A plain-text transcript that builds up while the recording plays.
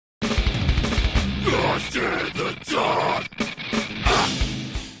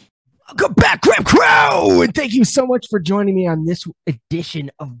Welcome back, Crab Crow! And thank you so much for joining me on this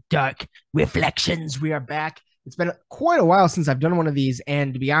edition of Dark Reflections. We are back. It's been quite a while since I've done one of these,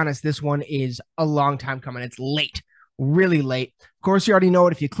 and to be honest, this one is a long time coming. It's late, really late. Of course, you already know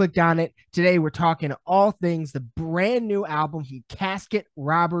it if you clicked on it. Today, we're talking all things the brand new album from Casket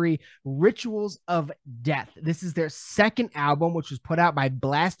Robbery, Rituals of Death. This is their second album, which was put out by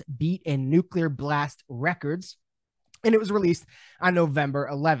Blast Beat and Nuclear Blast Records. And it was released on November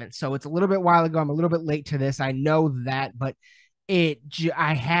 11th. So it's a little bit while ago. I'm a little bit late to this. I know that, but I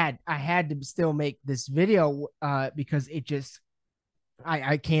had to still make this video because it just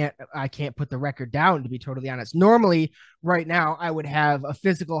I can't put the record down, to be totally honest. Normally, right now, I would have a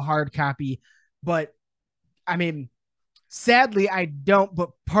physical hard copy, but I mean, sadly, I don't.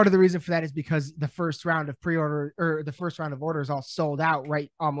 But part of the reason for that is because the first round of pre-order or the first round of orders all sold out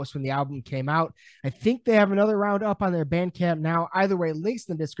right almost when the album came out. I think they have another round up on their Bandcamp now. Either way, links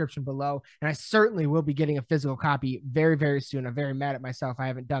in the description below. And I certainly will be getting a physical copy very, very soon. I'm very mad at myself. I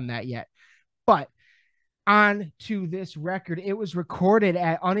haven't done that yet. But on to this record. It was recorded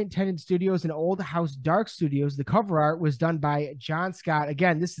at Unintended Studios and Old House Dark Studios. The cover art was done by John Scott.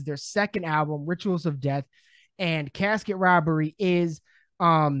 Again, this is their second album, Rituals of Death. And Casket Robbery is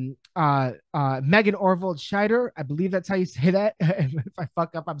Megan Orvold Scheider. I believe that's how you say that. If I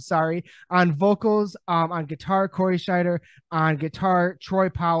fuck up, I'm sorry. On vocals, on guitar, Corey Scheider. On guitar, Troy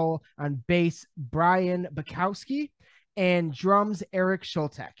Powell. On bass, Brian Bukowski. And drums, Eric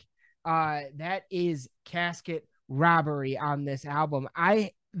Schultek. That is Casket Robbery on this album.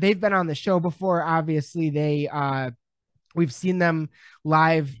 They've been on the show before. Obviously, we've seen them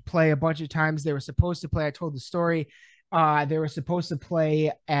live play a bunch of times. They were supposed to play. I told the story. They were supposed to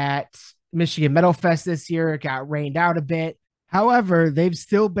play at Michigan Metal Fest this year. It got rained out a bit. However, they've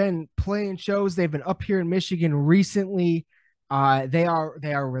still been playing shows. They've been up here in Michigan recently. They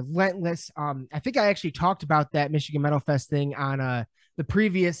are relentless. I think I actually talked about that Michigan Metal Fest thing on the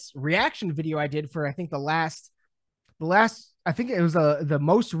previous reaction video I did for, I think, the last I think it was the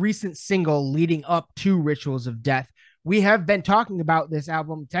most recent single leading up to Rituals of Death. We have been talking about this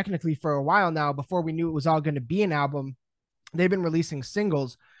album technically for a while now. Before we knew it was all going to be an album, they've been releasing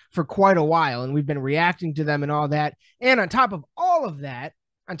singles for quite a while, and we've been reacting to them and all that. And on top of all of that,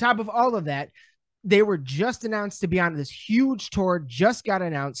 they were just announced to be on this huge tour, just got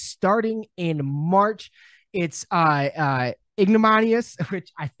announced, starting in March. It's Ignominious,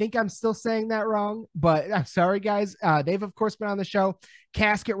 which I think I'm still saying that wrong, but I'm sorry, guys. They've, of course, been on the show.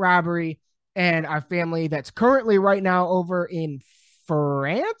 Casket Robbery, and our family that's currently right now over in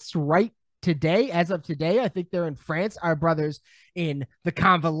France, right today, as of today. I think they're in France. Our brothers in The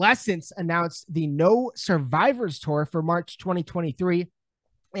Convalescence announced the No Survivors Tour for March 2023.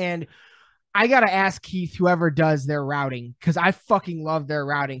 And I got to ask Keith, whoever does their routing, because I fucking love their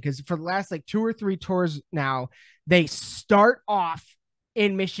routing, because for the last like 2 or 3 tours now, they start off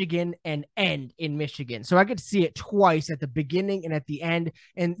in Michigan and end in Michigan. So I get to see it twice, at the beginning and at the end.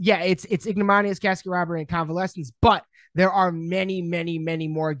 And yeah, it's Ignominious, Casket Robbery, and Convalescence, but there are many, many, many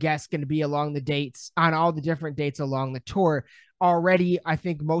more guests going to be along the dates, on all the different dates along the tour. Already, I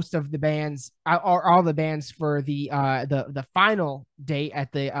think most of the bands, all the bands for the final date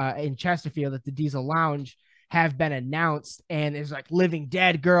at the in Chesterfield at the Diesel Lounge have been announced. And there's like Living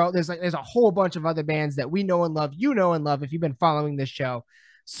Dead Girl. There's a whole bunch of other bands that we know and love, if you've been following this show.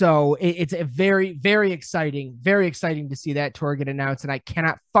 So it's a very, very exciting to see that tour get announced. And I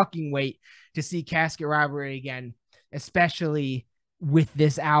cannot fucking wait to see Casket Robbery again, especially with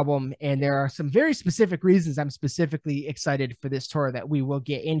this album. And there are some very specific reasons I'm specifically excited for this tour that we will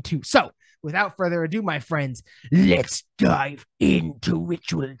get into. So without further ado, my friends, let's dive into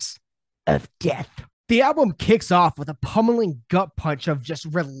Rituals of Death. The album kicks off with a pummeling gut punch of just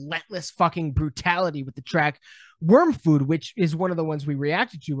relentless fucking brutality with the track Worm Food, which is one of the ones we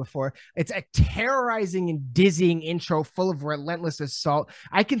reacted to before. It's a terrorizing and dizzying intro full of relentless assault.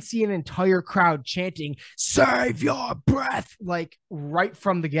 I can see an entire crowd chanting, "Save your breath," like right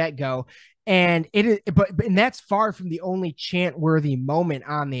from the get-go. And and that's far from the only chant-worthy moment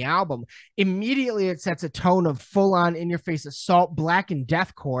on the album. Immediately, it sets a tone of full-on in-your-face assault, black and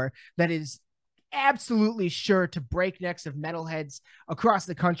deathcore that is absolutely sure to break necks of metalheads across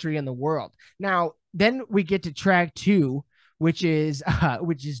the country and the world. Now, then we get to track 2, which is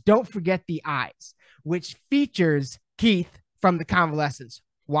Don't Forget the Eyes, which features Keith from The Convalescence.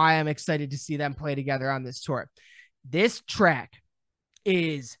 Why I'm excited to see them play together on this tour. This track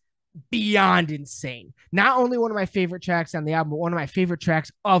is beyond insane. Not only one of my favorite tracks on the album, but one of my favorite tracks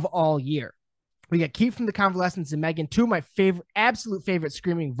of all year. We got Keith from The Convalescence and Megan, two of my absolute favorite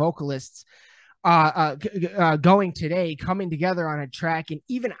screaming vocalists going today, coming together on a track, and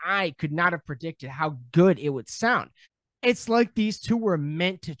even I could not have predicted how good it would sound. It's like these two were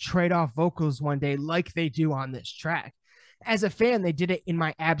meant to trade off vocals one day, like they do on this track. As a fan, they did it in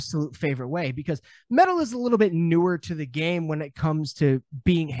my absolute favorite way because metal is a little bit newer to the game when it comes to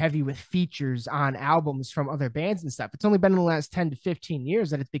being heavy with features on albums from other bands and stuff. It's only been in the last 10 to 15 years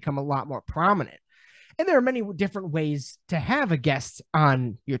that it's become a lot more prominent. And there are many different ways to have a guest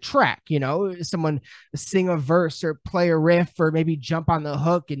on your track. You know, someone sing a verse or play a riff or maybe jump on the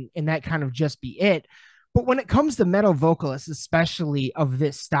hook and that kind of just be it. But when it comes to metal vocalists, especially of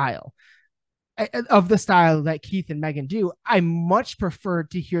the style that Keith and Megan do, I much prefer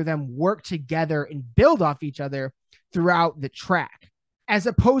to hear them work together and build off each other throughout the track, as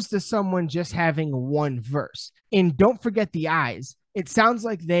opposed to someone just having one verse. And don't forget the eyes. It sounds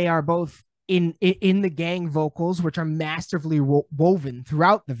like they are both in the gang vocals, which are masterfully woven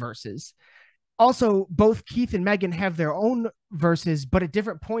throughout the verses. Also, both Keith and Megan have their own verses, but at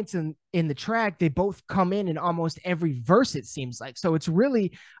different points in the track, they both come in almost every verse, it seems like. So it's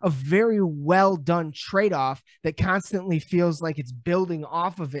really a very well done trade-off that constantly feels like it's building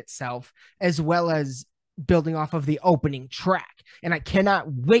off of itself, as well as building off of the opening track. And I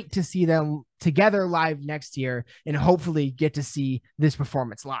cannot wait to see them together live next year and hopefully get to see this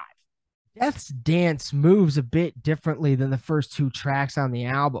performance live. Death's Dance moves a bit differently than the first two tracks on the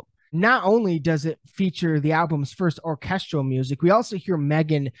album. Not only does it feature the album's first orchestral music, we also hear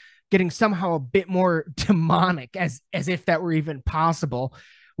Megan getting somehow a bit more demonic, as if that were even possible,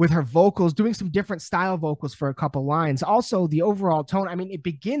 with her vocals, doing some different style vocals for a couple lines. Also, the overall tone, I mean, it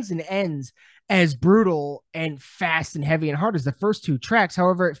begins and ends as brutal and fast and heavy and hard as the first two tracks.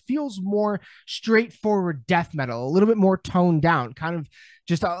 However, it feels more straightforward death metal, a little bit more toned down, kind of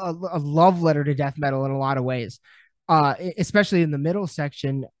just a love letter to death metal in a lot of ways. Especially in the middle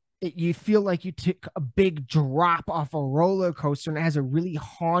section, you feel like you took a big drop off a roller coaster, and it has a really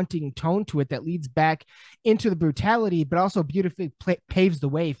haunting tone to it that leads back into the brutality, but also beautifully paves the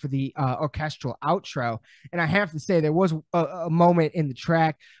way for the orchestral outro. And I have to say, there was a moment in the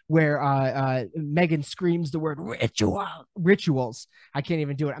track where Megan screams the word rituals. I can't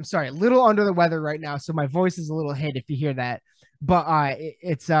even do it. I'm sorry, a little under the weather right now, so my voice is a little hit if you hear that. But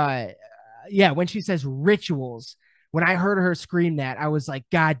yeah, when she says rituals, when I heard her scream that, I was like,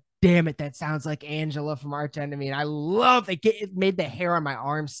 God damn it, that sounds like Angela from Arch Enemy. And I love it. It made the hair on my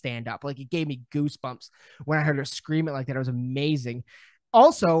arm stand up. Like, it gave me goosebumps when I heard her scream it like that. It was amazing.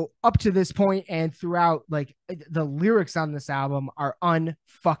 Also, up to this point and throughout, like, the lyrics on this album are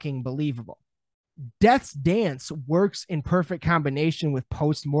unfucking believable. Death's Dance works in perfect combination with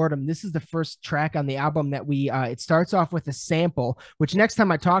Postmortem. This is the first track on the album that it starts off with a sample, which next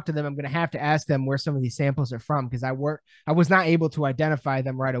time I talk to them, I'm going to have to ask them where some of these samples are from, because I was not able to identify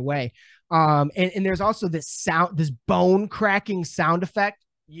them right away. And there's also this bone cracking sound effect.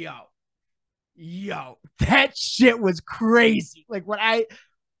 Yo, that shit was crazy. Like,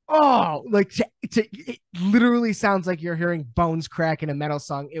 it literally sounds like you're hearing bones crack in a metal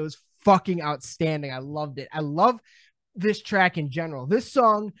song. It was fucking outstanding. I loved it. I love this track in general. This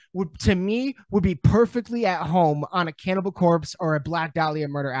song would be perfectly at home on a Cannibal Corpse or a Black Dahlia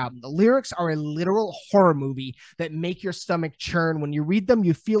Murder album. The lyrics are a literal horror movie that make your stomach churn. When you read them,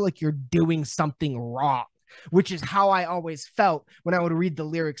 you feel like you're doing something wrong, which is how I always felt when I would read the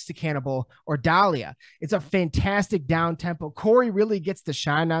lyrics to Cannibal or Dahlia. It's a fantastic down tempo. Corey really gets to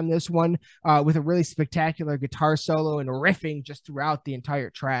shine on this one with a really spectacular guitar solo and riffing just throughout the entire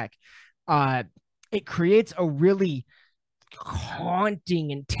track. It creates a really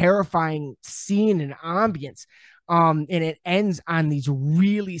haunting and terrifying scene and ambience. And it ends on these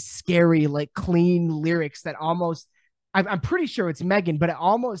really scary, like, clean lyrics that almost, I'm pretty sure it's Megan, but it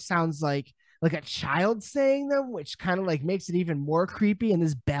almost sounds like a child saying them, which kind of like makes it even more creepy. And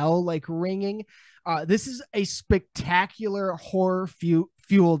this bell like ringing. This is a spectacular horror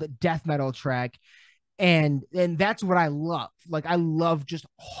fueled death metal track. And that's what I love. Like, I love just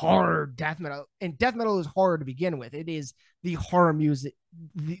horror death metal, and death metal is horror to begin with. It is the horror music,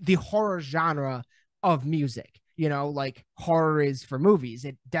 the horror genre of music, you know, like horror is for movies.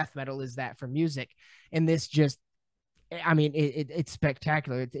 Death metal is that for music. And this just, I mean, it's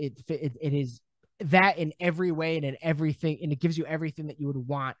spectacular. It is that in every way and in everything, and it gives you everything that you would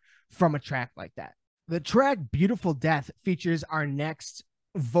want from a track like that. The track Beautiful Death features our next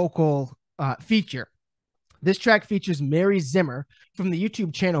vocal feature. This track features Mary Zimmer from the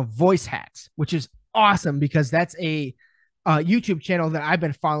YouTube channel Voice Hacks, which is awesome because that's a YouTube channel that I've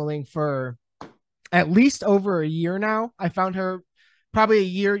been following for at least over a year now. I found her probably a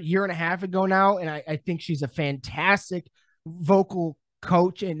year and a half ago now, and I think she's a fantastic vocal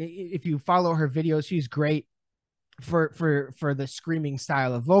coach, and if you follow her videos, she's great for the screaming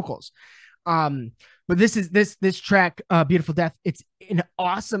style of vocals. Um, but this track, Beautiful Death, it's an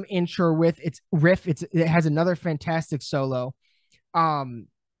awesome intro with its riff. It has another fantastic solo. Um,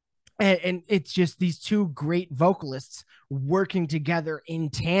 and it's just these two great vocalists working together in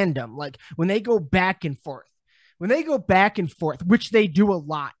tandem. Like when they go back and forth, which they do a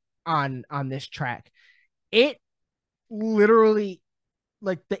lot on this track, it literally,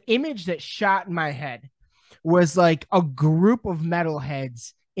 like, the image that shot in my head was like a group of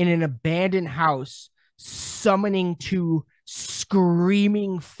metalheads in an abandoned house summoning two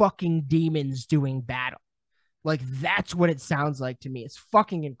screaming fucking demons doing battle. Like, that's what it sounds like to me. It's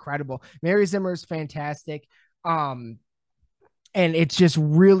fucking incredible. Mary Zimmer is fantastic. And it's just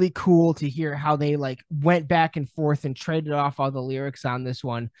really cool to hear how they like went back and forth and traded off all the lyrics on this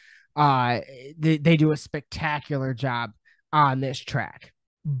one. They do a spectacular job on this track.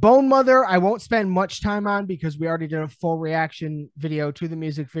 Bone Mother, I won't spend much time on because we already did a full reaction video to the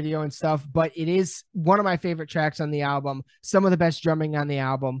music video and stuff, but it is one of my favorite tracks on the album. Some of the best drumming on the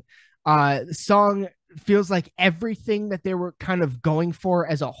album. The song feels like everything that they were kind of going for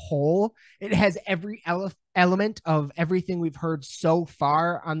as a whole. It has every element of everything we've heard so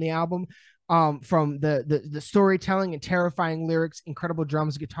far on the album. From the storytelling and terrifying lyrics, incredible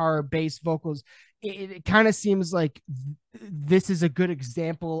drums, guitar, bass, vocals. It kind of seems like this is a good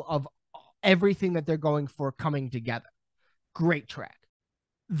example of everything that they're going for coming together. Great track.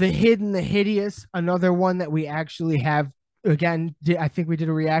 The Hidden, the Hideous, another one that we actually have. Again, I think we did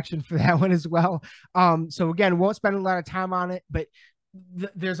a reaction for that one as well. So again, won't spend a lot of time on it, but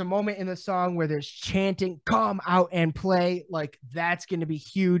there's a moment in the song where there's chanting, "Come out and play." Like, that's going to be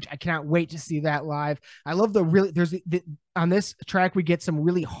huge. I cannot wait to see that live. I love on this track, we get some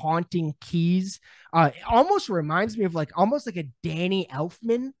really haunting keys. It almost reminds me of almost like a Danny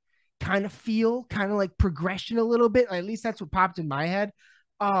Elfman kind of feel, kind of like progression a little bit. At least that's what popped in my head.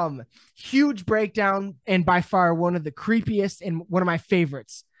 Huge breakdown, and by far one of the creepiest and one of my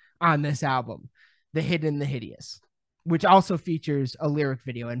favorites on this album, The Hidden, the Hideous, which also features a lyric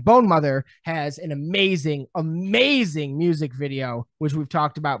video. And Bone Mother has an amazing music video, which we've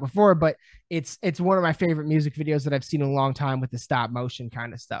talked about before, but it's one of my favorite music videos that I've seen in a long time with the stop motion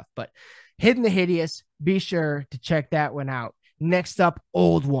kind of stuff. But Hidden, the Hideous, be sure to check that one out. Next up,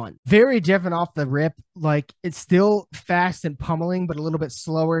 Old One. Very different off the rip. Like, it's still fast and pummeling, but a little bit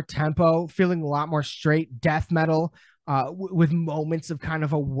slower tempo, feeling a lot more straight death metal, with moments of kind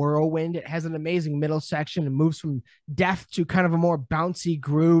of a whirlwind. It has an amazing middle section and moves from death to kind of a more bouncy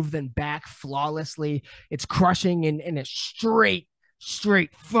groove, then back flawlessly. It's crushing in a straight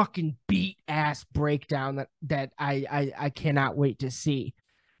fucking beat ass breakdown that I cannot wait to see.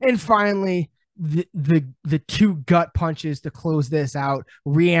 And finally, the two gut punches to close this out.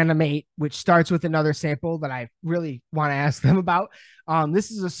 Reanimate, which starts with another sample that I really want to ask them about. This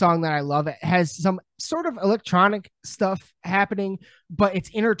is a song that I love. It has some sort of electronic stuff happening, but it's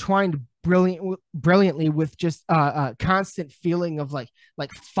intertwined brilliantly with just a constant feeling of like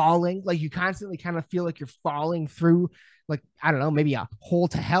falling. Like, you constantly kind of feel like you're falling through, like, I don't know, maybe a hole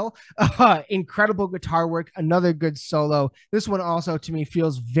to hell. Incredible guitar work, another good solo. This one also to me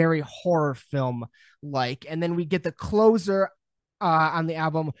feels very horror film like. And then we get the closer on the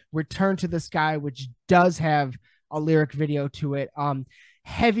album, Return to the Sky, which does have a lyric video to it.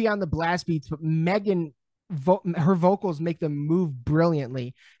 Heavy on the blast beats, but Megan, her vocals make them move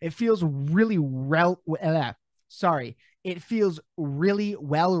brilliantly. It feels really it feels really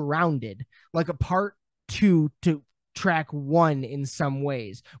well-rounded, like a part two to track one in some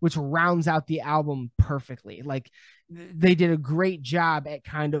ways, which rounds out the album perfectly. Like, they did a great job at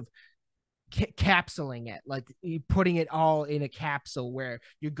kind of capsuling it, like putting it all in a capsule where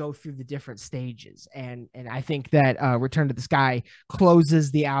you go through the different stages. And I think that Return to the Sky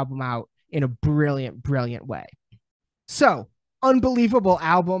closes the album out in a brilliant way. So, unbelievable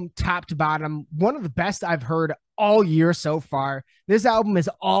album, top to bottom. One of the best I've heard all year so far. This album is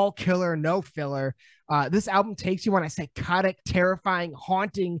all killer, no filler. This album takes you on a psychotic, terrifying,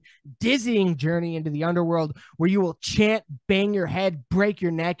 haunting, dizzying journey into the underworld where you will chant, bang your head, break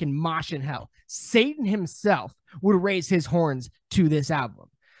your neck, and mosh in hell. Satan himself would raise his horns to this album.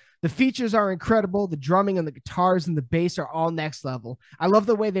 The features are incredible. The drumming and the guitars and the bass are all next level. I love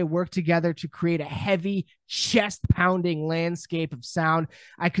the way they work together to create a heavy, chest-pounding landscape of sound.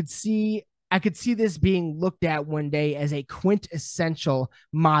 I could see this being looked at one day as a quintessential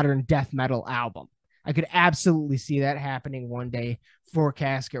modern death metal album. I could absolutely see that happening one day for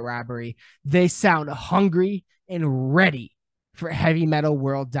Casket Robbery. They sound hungry and ready for heavy metal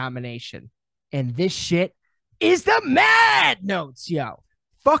world domination. And this shit is the Mad Notes, yo.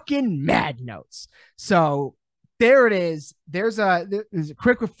 Fucking Mad Notes. So there it is. There's a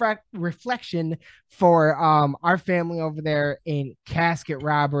quick reflection for our family over there in Casket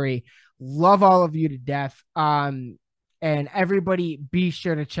Robbery. Love all of you to death. And everybody be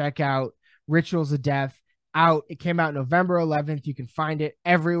sure to check out Rituals of Death. Out. It came out November 11th. You can find it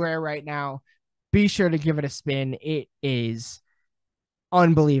everywhere right now. Be sure to give it a spin. It is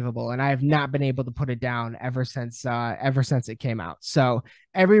unbelievable, and I have not been able to put it down ever since it came out. So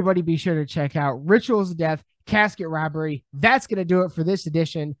everybody be sure to check out Rituals of Death, Casket Robbery. That's going to do it for this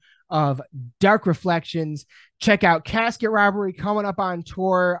edition of Dark Reflections. Check out Casket Robbery coming up on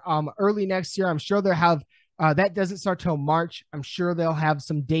tour early next year. I'm sure they'll have that doesn't start till March. I'm sure they'll have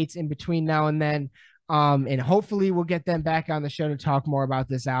some dates in between now and then. And hopefully we'll get them back on the show to talk more about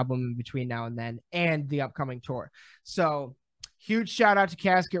this album in between now and then and the upcoming tour. So huge shout out to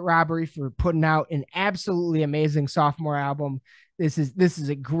Casket Robbery for putting out an absolutely amazing sophomore album. This is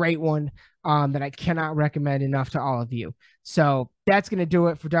a great one that I cannot recommend enough to all of you. So that's going to do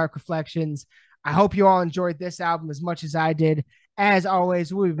it for Dark Reflections. I hope you all enjoyed this album as much as I did. As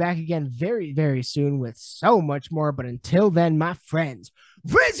always, we'll be back again very, very soon with so much more. But until then, my friends,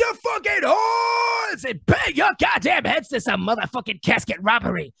 raise your fucking horns and bang your goddamn heads to some motherfucking Casket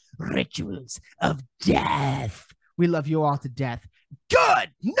Robbery. Rituals of Death. We love you all to death.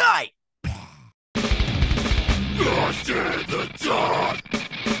 Good night. Lost in the dark.